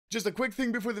Just a quick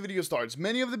thing before the video starts.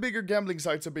 Many of the bigger gambling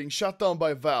sites are being shut down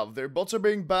by Valve. Their bots are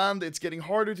being banned, it's getting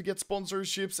harder to get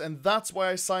sponsorships, and that's why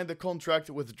I signed a contract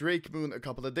with Drake Moon a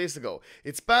couple of days ago.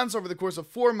 It spans over the course of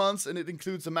 4 months and it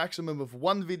includes a maximum of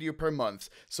 1 video per month,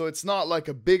 so it's not like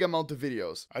a big amount of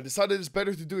videos. I decided it's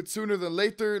better to do it sooner than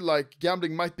later, like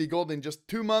gambling might be gone in just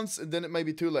 2 months and then it may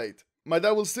be too late. My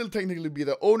dad will still technically be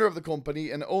the owner of the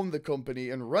company and own the company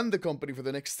and run the company for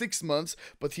the next 6 months,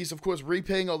 but he's of course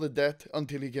repaying all the debt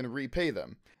until he can repay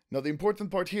them. Now the important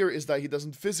part here is that he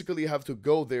doesn't physically have to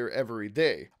go there every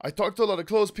day. I talked to a lot of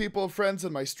close people, friends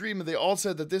in my stream, and they all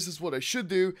said that this is what I should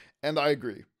do, and I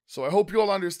agree. So I hope you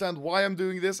all understand why I'm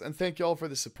doing this, and thank you all for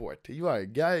the support. You are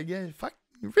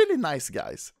really nice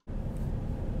guys.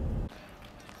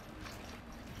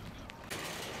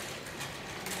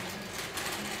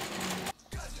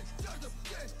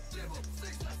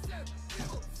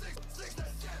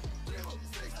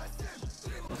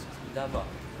 Där bara.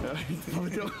 Fan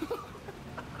vet jag.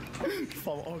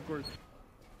 Fan vad awkward.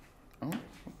 Oh,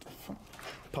 what the fuck?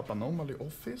 Papanomalys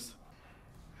office?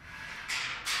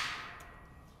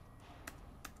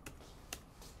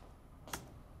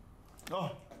 Oh,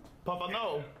 Papa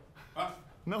no! Va?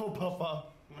 No Papa!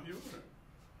 Vad gjorde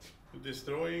du?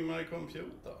 Destroying my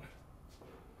computer.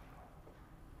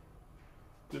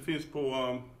 Det finns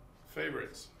på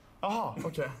favorites. Aha,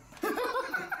 okay.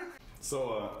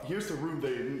 So here's the room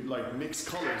they like mix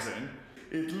colors in.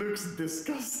 It looks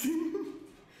disgusting.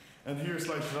 And here's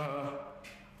like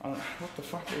what the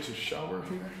fuck? There's a shower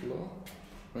here. Hello.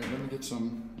 Wait, let me get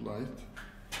some light.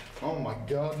 Oh my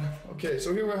god. Okay,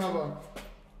 so here we have a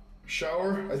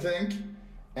shower, I think,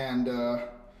 and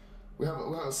we have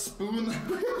a spoon.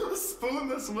 We have a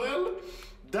spoon as well.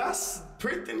 That's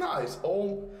pretty nice.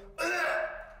 Oh.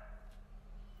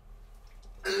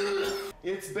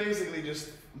 It's basically just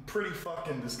pretty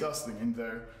fucking disgusting in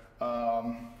there,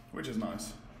 which is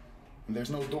nice. And there's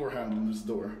no door handle on this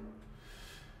door.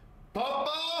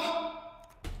 Papa!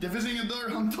 Det finns ingen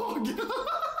dörrhandtag.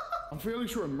 I'm fairly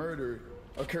sure a murder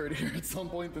occurred here at some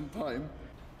point in time.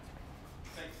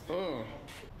 Oh.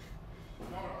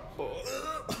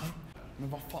 Men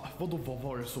vad fan, vad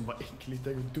var det som var äckligt?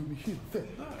 Jag är dum i huvudet.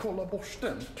 Kolla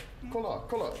borsten. Kolla.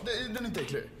 Den är inte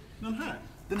äcklig. Den här?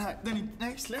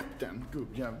 Nej, släpp den,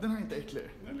 gubbjävel. Den här är inte äcklig.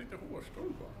 Den är lite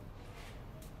hårstrån på.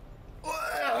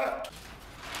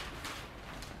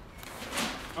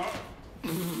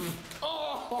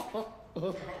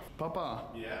 Papa.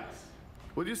 Yes.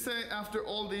 Would you say after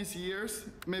all these years,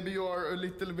 maybe you are a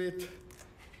little bit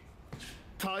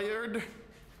tired?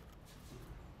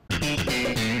 Är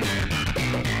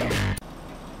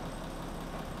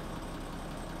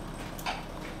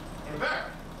du där?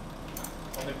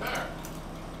 Var det där?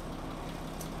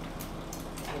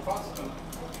 Få fast den.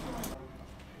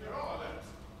 Ja, eller?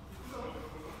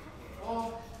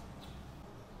 Ja.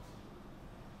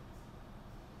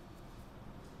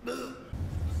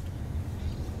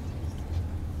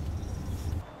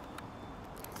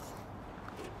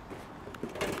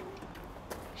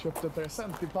 Köpte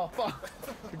present till pappa.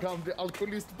 Du kan bli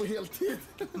alkoholist på heltid.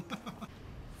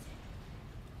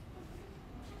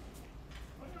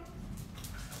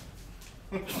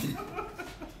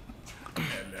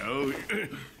 Hello.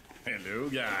 Hello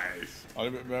guys. Ja,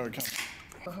 det behöver kanske.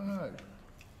 Här.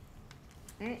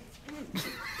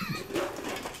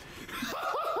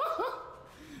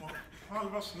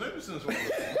 Halva snusen så.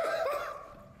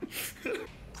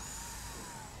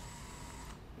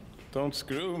 Don't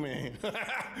screw me.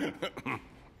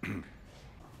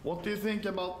 What do you think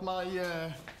about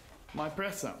my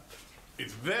present?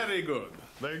 It's very good.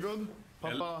 Very good.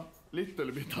 Papa,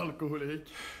 little bit alcoholic.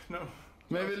 No.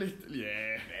 Maybe little.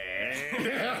 Yeah.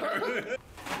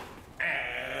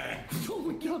 Oh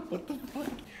my god, what the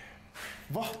fuck?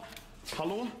 Va?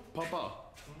 Hallå? Pappa?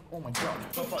 Oh my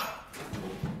god. Pappa.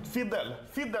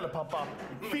 Fiddle pappa.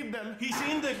 Fiddle. He's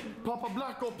in the... Pappa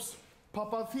Black Ops.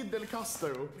 Pappa Fiddle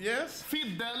Castro. Yes.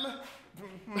 Fiddle.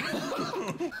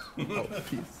 Oh,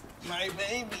 piss. My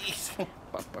babies.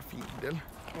 Pappa Fiddle.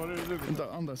 Var är du?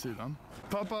 Vänta, andra sidan.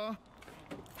 Pappa.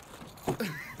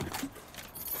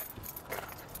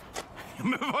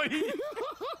 Men vad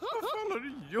fan har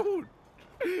du gjort?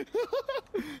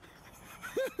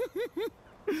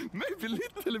 Maybe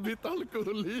little bit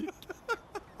alcoholic.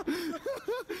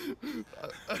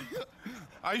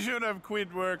 I should have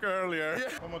quit work earlier.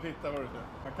 Yeah. Kom och titta vad du ser.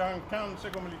 Jag kanske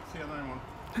kommer lite senare imorgon.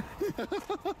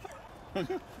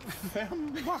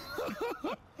 5 back.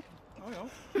 Ja.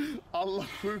 Alla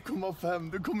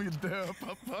 7,5, du kommer ju dö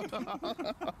pappa.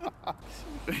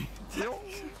 Ja.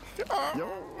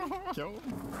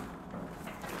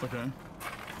 Okej.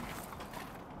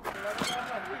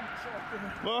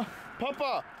 Va?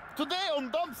 Pappa, today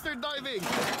on dumpster diving,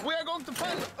 we are going to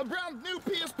find a brand new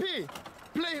PSP.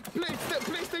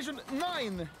 PlayStation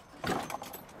 9.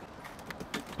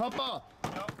 Pappa,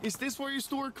 is this where you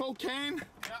store cocaine?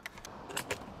 Ja.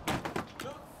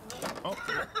 Oh.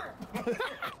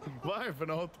 Vad är det för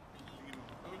något?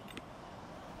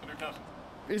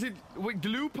 Is it with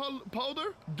glue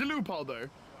powder? Glue powder.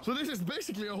 So this is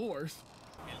basically a horse.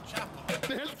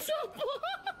 El Chapo!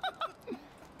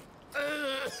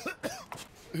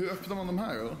 Hur öppnar man de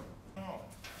här då?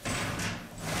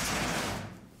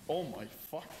 Oh my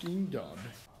fucking god.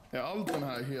 Är allt den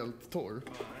här helt torr?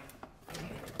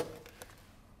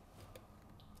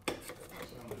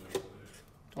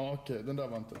 Okej, den där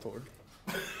var inte torr.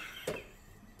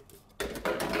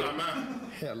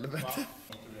 Helvete.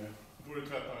 Borde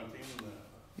tvätta en timme.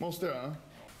 Måste jag?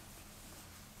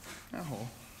 Jaha.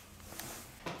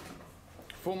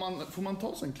 Får man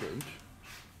ta sig en klunk?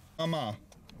 Mamma.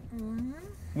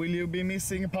 Will you be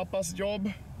missing pappas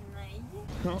jobb? Nej.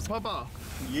 Papa.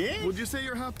 Yeah. Would you say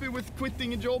you're happy with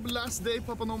quitting a job last day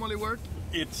Papanomalys work?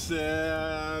 It's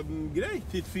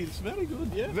great. It feels very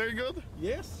good. Yeah. Very good?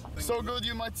 Yes. So good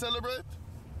you might celebrate?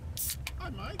 I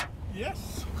might.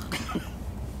 Yes.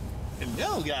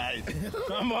 Hello, guys.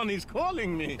 Someone is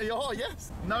calling me. Yeah,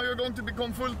 yes. Now you're going to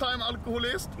become full-time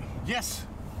alcoholist? Yes.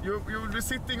 You will be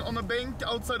sitting on a bank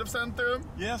outside of Centrum?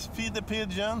 Yes. Feed the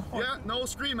pigeon. Yeah, no,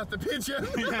 scream at the pigeon.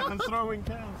 Yeah, and throwing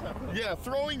cans at them. Yeah,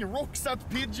 throwing rocks at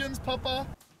pigeons, Papa.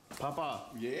 Papa.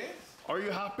 Yes. Are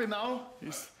you happy now?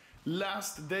 It's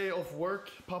last day of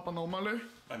work, Papanomaly.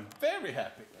 I'm very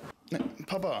happy.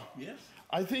 Papa. Yes.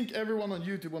 I think everyone on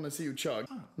YouTube want to see you chug.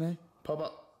 Nej,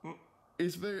 Papa.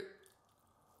 It's very...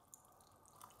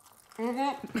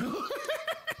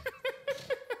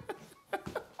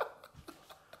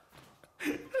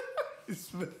 It's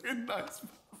very nice.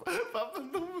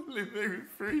 Papanomaly very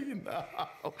free now.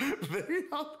 Very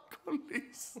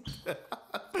alcoholist.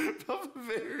 Papa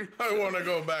very... I want to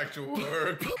go back to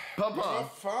work. Pappa!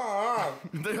 Fan!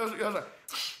 Det gör så...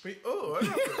 Vid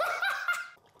öronen.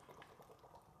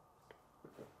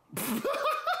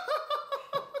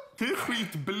 Det är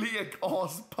skitblek,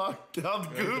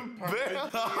 aspackad gubbe.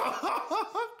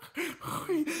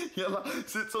 Jävla,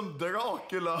 ser ut som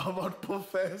Dracula har varit på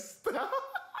fest.